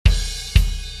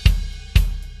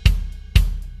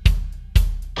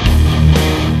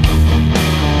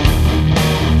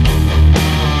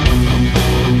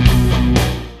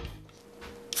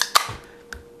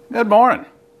Good morning.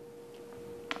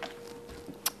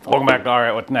 Welcome back to All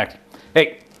Right, What's Next?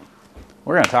 Hey,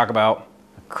 we're going to talk about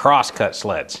crosscut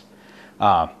sleds.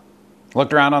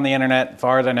 Looked around on the internet. As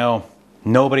far as I know,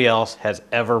 nobody else has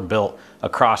ever built a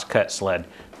crosscut sled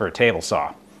for a table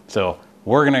saw. So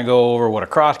we're going to go over what a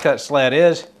crosscut sled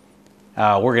is.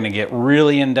 We're going to get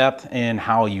really in depth in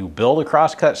how you build a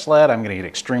crosscut sled. I'm going to get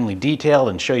extremely detailed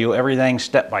and show you everything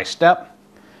step by step,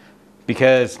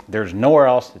 because there's nowhere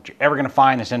else that you're ever going to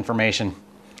find this information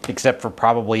except for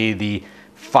probably the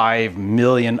 5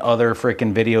 million other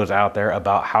freaking videos out there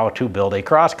about how to build a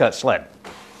crosscut sled.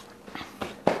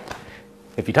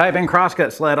 If you type in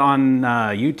crosscut sled on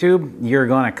YouTube, you're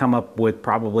going to come up with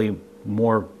probably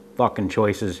more fucking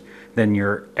choices than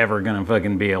you're ever going to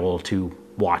fucking be able to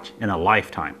watch in a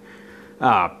lifetime.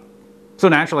 So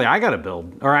naturally I got to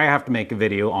build, or I have to make a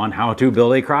video on how to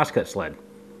build a crosscut sled.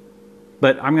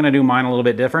 But I'm going to do mine a little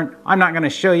bit different. I'm not going to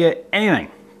show you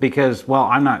anything because, well,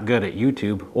 I'm not good at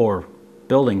YouTube or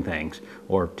building things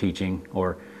or teaching,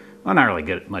 or I'm not really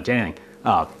good at much anything.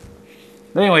 But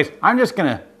anyways, I'm just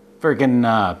going to freaking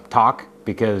talk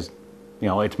because, you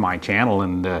know, it's my channel,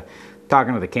 and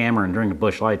talking to the camera and drinking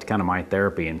Busch Light's kind of my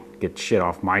therapy and get shit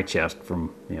off my chest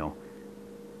from, you know,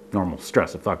 normal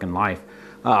stress of fucking life.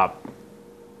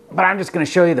 But I'm just going to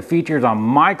show you the features on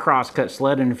my crosscut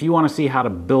sled, and if you want to see how to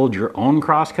build your own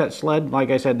crosscut sled, like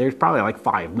I said, there's probably like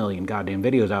 5 million goddamn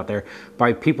videos out there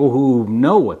by people who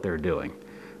know what they're doing.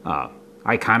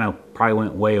 I kind of probably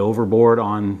went way overboard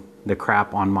on the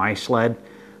crap on my sled.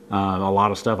 A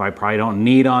lot of stuff I probably don't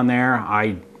need on there.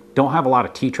 I don't have a lot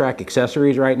of T-track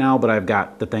accessories right now, but I've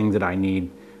got the things that I need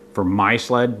for my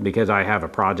sled because I have a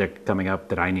project coming up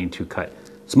that I need to cut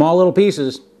small little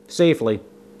pieces safely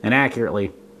and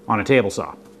accurately on a table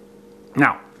saw.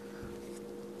 Now,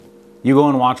 you go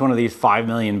and watch one of these 5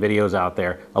 million videos out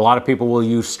there. A lot of people will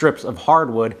use strips of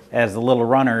hardwood as the little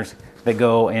runners that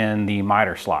go in the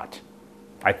miter slots.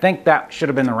 I think that should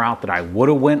have been the route that I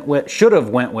should have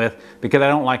went with, because I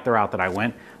don't like the route that I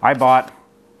went. I bought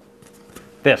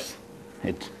this.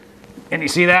 And you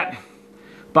see that?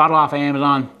 Bought it off of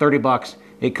Amazon, 30 bucks.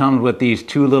 It comes with these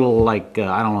two little, like,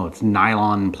 I don't know, it's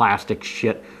nylon plastic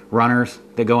shit runners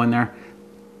that go in there.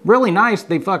 Really nice.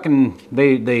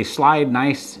 They slide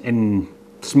nice and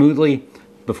smoothly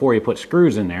before you put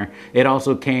screws in there. It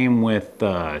also came with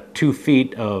 2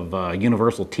 feet of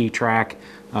universal T-track.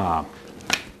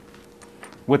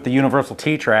 With the universal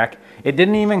T-track, it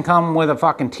didn't even come with a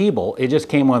fucking T-bolt. It just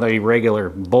came with a regular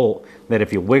bolt that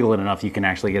if you wiggle it enough, you can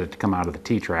actually get it to come out of the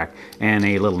T-track, and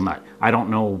a little nut. I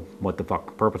don't know what the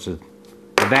fuck purpose of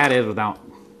that is without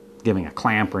giving a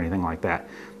clamp or anything like that.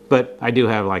 But I do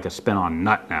have like a spin-on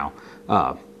nut now.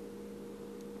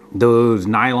 Those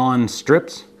nylon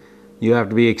strips, you have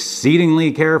to be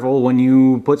exceedingly careful when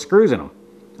you put screws in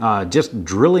them. Just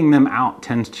drilling them out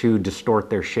tends to distort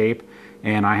their shape,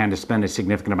 and I had to spend a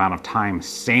significant amount of time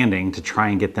sanding to try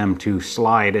and get them to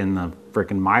slide in the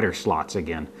freaking miter slots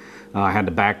again. I had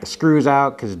to back the screws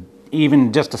out because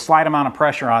even just a slight amount of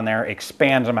pressure on there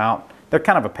expands them out. They're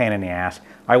kind of a pain in the ass.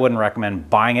 I wouldn't recommend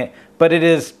buying it, but it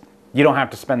is. You don't have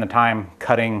to spend the time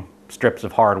cutting strips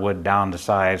of hardwood down to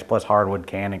size, plus hardwood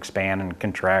can expand and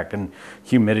contract and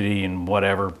humidity and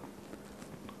whatever.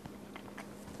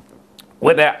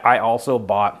 With that, I also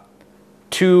bought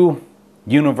 2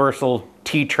 universal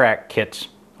T-track kits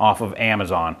off of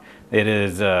Amazon. It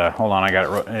is, hold on, I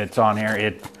got it, it's on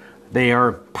here. They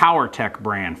are PowerTech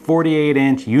brand,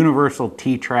 48-inch universal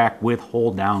T-track with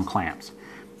hold down clamps.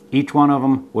 Each one of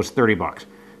them was 30 bucks.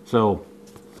 So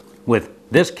with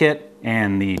this kit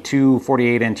and the 2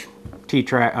 48-inch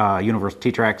T-track, universal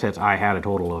T-track sets, I had a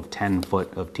total of 10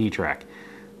 foot of T-track,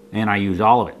 and I used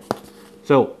all of it.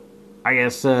 So I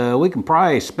guess we can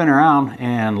probably spin around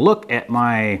and look at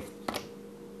my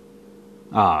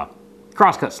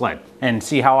crosscut sled and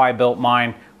see how I built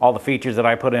mine, all the features that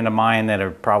I put into mine that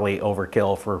are probably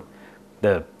overkill for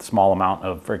the small amount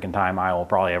of freaking time I will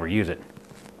probably ever use it.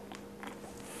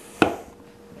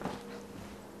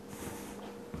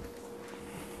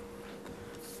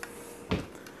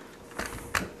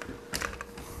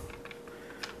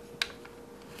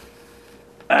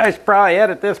 I should probably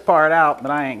edit this part out, but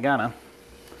I ain't gonna,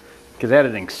 because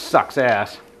editing sucks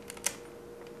ass.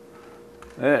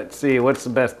 Let's see, what's the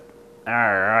best? All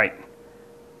right.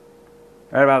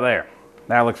 Right about there.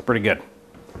 That looks pretty good.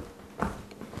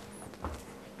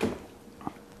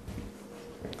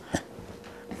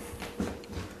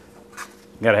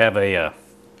 Gotta have a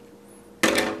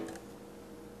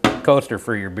coaster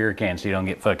for your beer can so you don't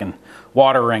get fucking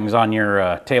water rings on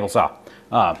your table saw.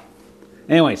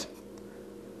 Anyways,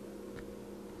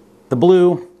 the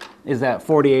blue is that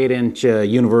 48-inch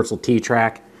universal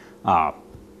T-track. I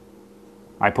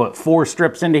put 4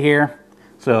 strips into here.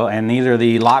 So, and these are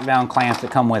the lockdown clamps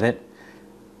that come with it.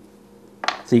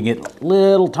 So you get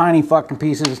little tiny fucking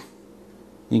pieces.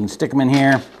 You can stick them in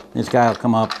here. This guy will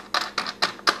come up.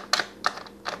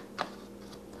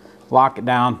 Lock it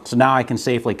down. So now I can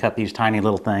safely cut these tiny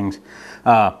little things.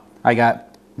 I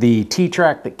got the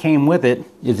T-track that came with it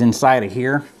is inside of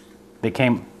here.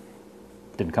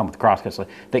 Didn't come with the Crosscut sled.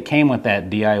 That came with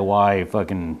that DIY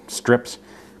fucking strips.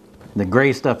 The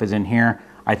gray stuff is in here.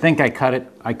 I think I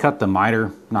cut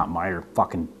the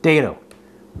fucking dado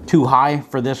too high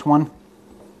for this one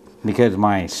because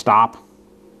my stop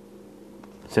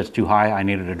sits too high. I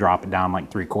needed to drop it down like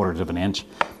 3/4 of an inch.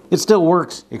 It still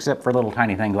works except for little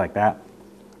tiny things like that.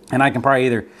 And I can probably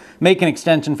either make an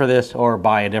extension for this or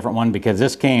buy a different one because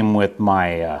this came with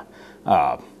my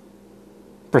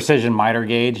precision miter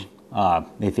gauge.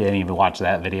 If you didn't even watch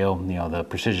that video, you know, the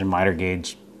precision miter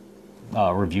gauge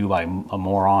review by a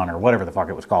moron or whatever the fuck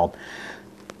it was called.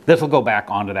 This will go back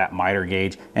onto that miter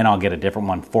gauge and I'll get a different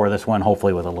one for this one,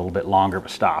 hopefully with a little bit longer of a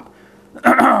stop.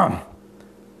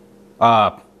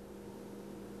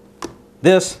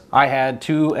 This, I had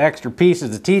 2 extra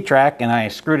pieces of T-track and I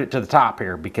screwed it to the top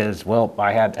here because, well,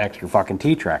 I had extra fucking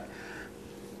T-track.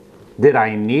 Did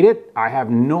I need it? I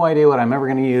have no idea what I'm ever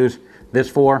going to use this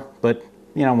for, but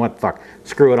you know what the fuck.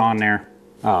 Screw it on there.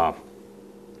 So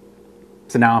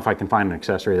now if I can find an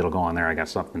accessory that'll go on there, I got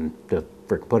something to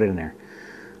put it in there.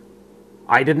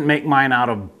 I didn't make mine out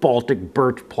of Baltic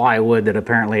birch plywood that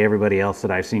apparently everybody else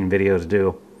that I've seen videos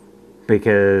do,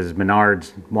 because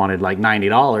Menards wanted like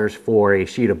 $90 for a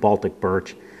sheet of Baltic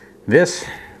birch. This,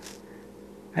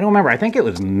 I don't remember, I think it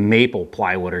was maple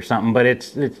plywood or something, but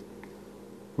it's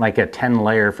like a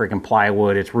 10-layer freaking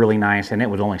plywood. It's really nice, and it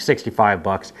was only 65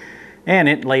 bucks, and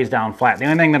it lays down flat. The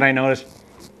only thing that I noticed,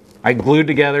 I glued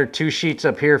together 2 sheets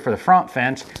up here for the front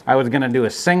fence. I was gonna do a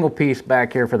single piece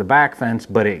back here for the back fence,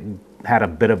 but it had a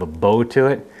bit of a bow to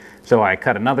it. So I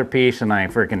cut another piece and I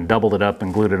freaking doubled it up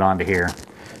and glued it onto here.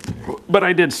 But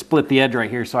I did split the edge right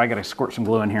here, so I gotta squirt some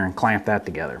glue in here and clamp that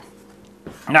together.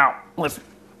 Now, let's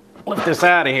lift this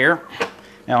out of here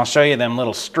and I'll show you them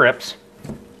little strips.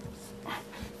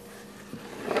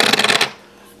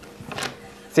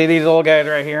 See these little guys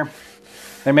right here?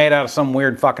 They're made out of some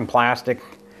weird fucking plastic.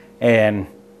 And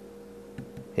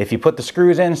if you put the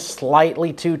screws in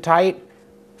slightly too tight,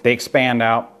 they expand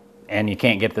out and you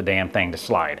can't get the damn thing to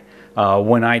slide.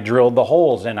 When I drilled the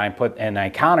holes and I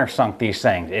countersunk these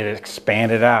things, it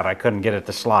expanded out. I couldn't get it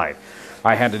to slide.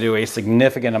 I had to do a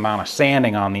significant amount of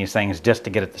sanding on these things just to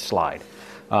get it to slide.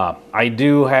 I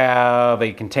do have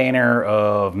a container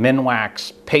of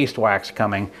Minwax paste wax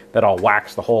coming that I'll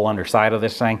wax the whole underside of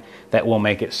this thing. That will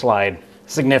make it slide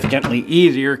significantly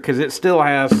easier because it still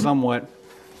has somewhat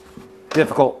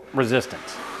difficult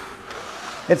resistance.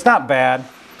 It's not bad,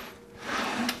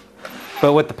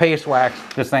 but with the paste wax,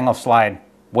 this thing will slide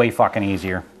way fucking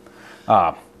easier.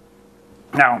 Now,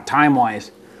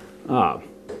 time-wise,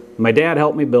 my dad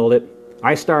helped me build it.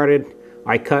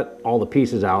 I cut all the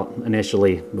pieces out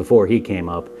initially before he came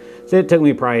up. So it took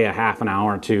me probably a half an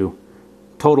hour to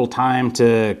total time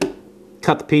to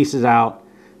cut the pieces out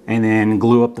and then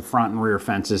glue up the front and rear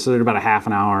fences. So there's about a half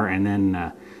an hour. And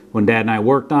then when Dad and I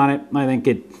worked on it, I think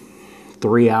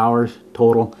 3 hours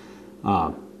total.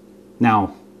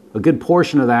 Now, a good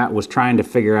portion of that was trying to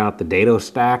figure out the dado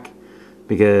stack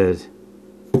because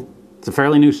it's a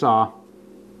fairly new saw.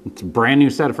 It's a brand new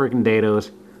set of freaking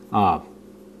dados.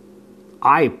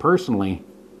 I personally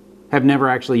have never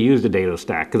actually used a dado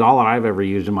stack because all that I've ever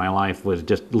used in my life was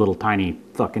just little tiny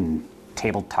fucking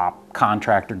tabletop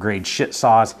contractor grade shit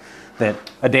saws that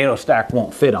a dado stack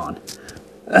won't fit on.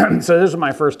 So this is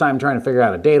my first time trying to figure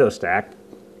out a dado stack.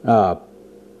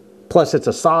 Plus it's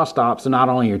a saw stop, so not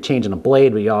only you're changing a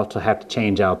blade, but you also have to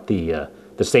change out the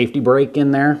safety brake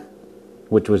in there,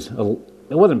 which was,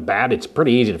 it wasn't bad. It's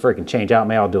pretty easy to freaking change out.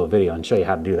 Maybe I'll do a video and show you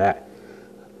how to do that.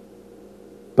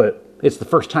 But it's the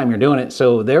first time you're doing it,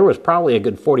 so there was probably a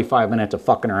good 45 minutes of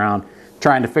fucking around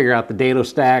trying to figure out the dado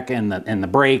stack and the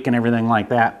brake and everything like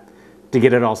that to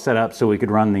get it all set up so we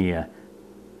could run the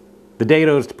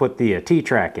dados to put the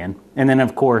T-track in. And then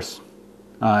of course,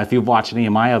 if you've watched any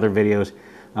of my other videos,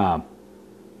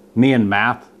 me and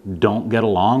math don't get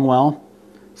along well.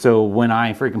 So when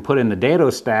I freaking put in the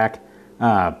dado stack,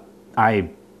 I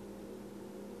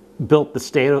built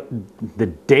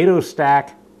the dado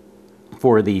stack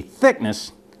for the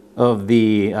thickness of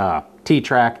the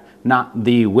T-track, not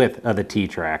the width of the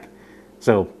T-track.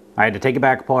 So I had to take it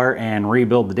back apart and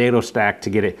rebuild the dado stack to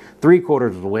get it 3/4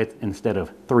 of the width instead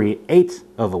of 3/8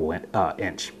 of an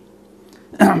inch.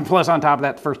 Plus, on top of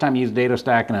that, the first time you use a dado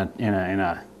stack in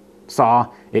a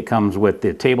saw, it comes with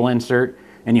the table insert,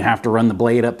 and you have to run the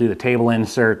blade up through the table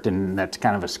insert, and that's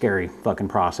kind of a scary fucking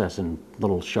process, and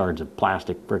little shards of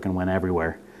plastic freaking went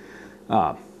everywhere.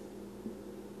 But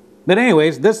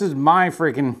anyways, this is my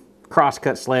freaking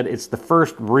Crosscut sled. It's the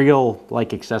first real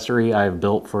like accessory I've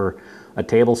built for a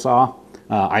table saw.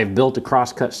 I've built a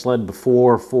Crosscut sled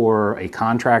before for a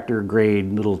contractor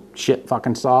grade little shit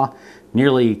fucking saw.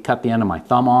 Nearly cut the end of my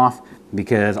thumb off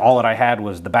because all that I had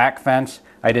was the back fence.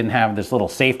 I didn't have this little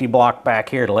safety block back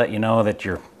here to let you know that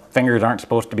your fingers aren't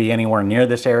supposed to be anywhere near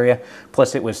this area.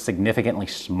 Plus it was significantly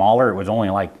smaller. It was only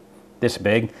like this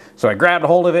big. So I grabbed a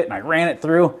hold of it and I ran it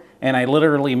through, and I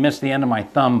literally missed the end of my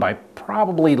thumb by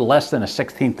probably less than a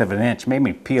 1/16 of an inch. Made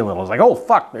me pee a little. I was like, oh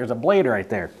fuck, there's a blade right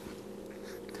there.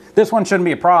 This one shouldn't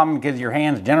be a problem because your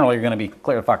hands generally are going to be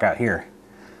clear the fuck out here.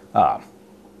 Now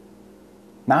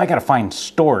I got to find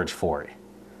storage for it.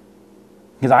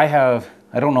 Because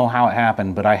I don't know how it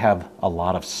happened, but I have a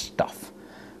lot of stuff.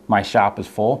 My shop is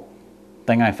full.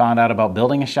 Thing I found out about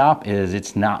building a shop is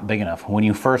it's not big enough. When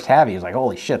you first have it, it's like,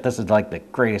 holy shit, this is like the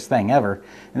greatest thing ever.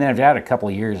 And then after you had a couple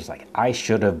of years, it's like, I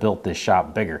should have built this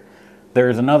shop bigger.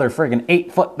 There's another friggin'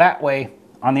 8 foot that way.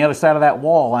 On the other side of that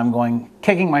wall, I'm going,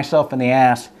 kicking myself in the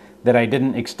ass that I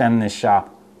didn't extend this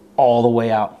shop all the way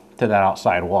out to that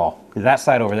outside wall. Because that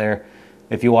side over there,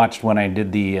 if you watched when I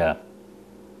did the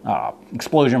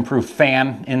explosion-proof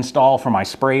fan install for my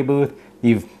spray booth,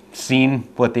 you've seen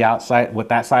what that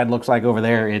side looks like over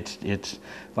there. It's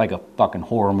like a fucking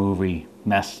horror movie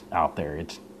mess out there.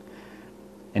 It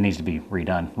needs to be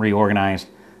redone, reorganized.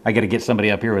 I got to get somebody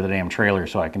up here with a damn trailer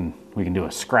so we can do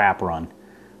a scrap run.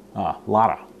 A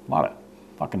lot of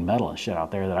fucking metal and shit out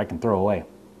there that I can throw away.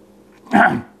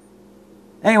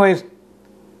 Anyways,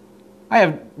 I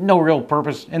have no real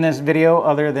purpose in this video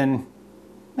other than,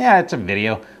 yeah, it's a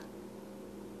video.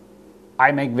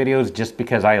 I make videos just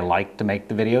because I like to make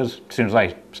the videos. As soon as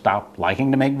I stop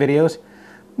liking to make videos,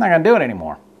 I'm not gonna do it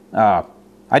anymore. I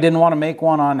didn't want to make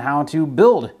one on how to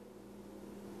build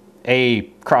a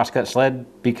Crosscut sled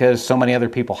because so many other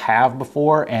people have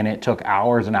before, and it took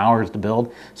hours and hours to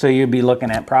build. So you'd be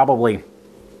looking at probably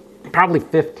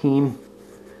 15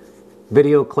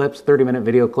 video clips, 30-minute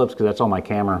video clips, because that's all my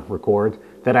camera records,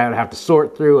 that I would have to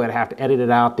sort through. I'd have to edit it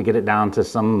out to get it down to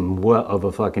somewhat of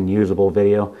a fucking usable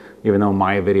video, even though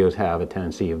my videos have a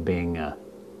tendency of being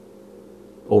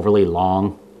overly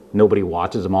long. Nobody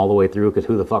watches them all the way through, because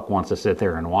who the fuck wants to sit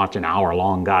there and watch an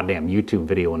hour-long goddamn YouTube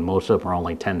video when most of them are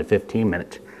only 10 to 15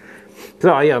 minutes?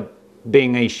 So yeah,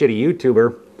 being a shitty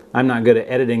YouTuber, I'm not good at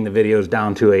editing the videos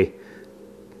down to a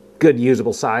good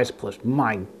usable size. Plus,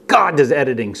 my God, does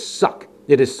editing suck.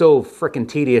 It is so freaking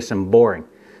tedious and boring.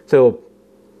 So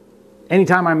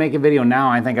anytime I make a video now,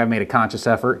 I think I've made a conscious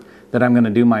effort that I'm going to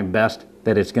do my best,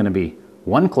 that it's going to be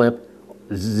one clip,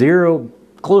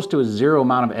 close to a zero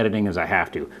amount of editing as I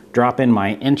have to. Drop in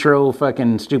my intro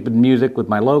fucking stupid music with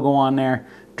my logo on there,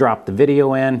 drop the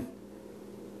video in,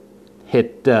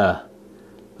 hit upload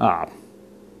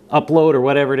or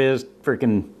whatever it is,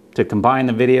 freaking to combine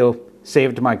the video,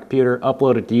 save it to my computer,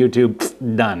 upload it to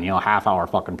YouTube, done. You know, half-hour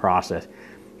fucking process.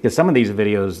 Because some of these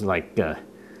videos, like,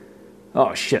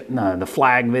 oh shit, the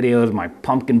flag videos, my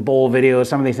pumpkin bowl videos,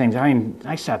 some of these things,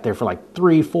 I sat there for like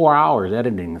 3-4 hours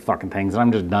editing the fucking things, and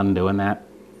I'm just done doing that.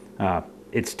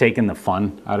 It's taken the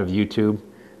fun out of YouTube,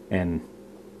 and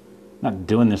not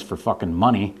doing this for fucking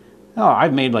money. Oh,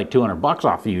 I've made like $200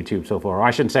 off of YouTube so far.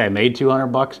 I shouldn't say I made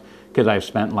 $200, because I've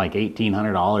spent like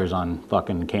 $1,800 on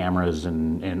fucking cameras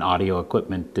and audio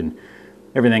equipment and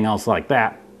everything else like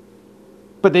that.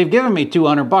 But they've given me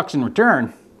 $200 in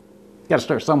return. Got to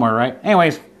start somewhere, right?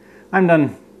 Anyways, I'm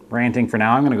done ranting for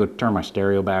now. I'm going to go turn my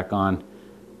stereo back on.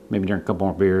 Maybe drink a couple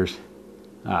more beers.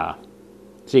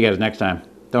 See you guys next time.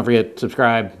 Don't forget,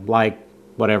 subscribe, like,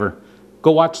 whatever.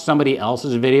 Go watch somebody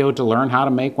else's video to learn how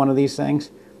to make one of these things.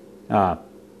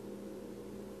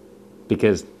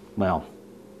 Because, well,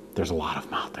 there's a lot of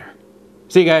them out there.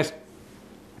 See you guys.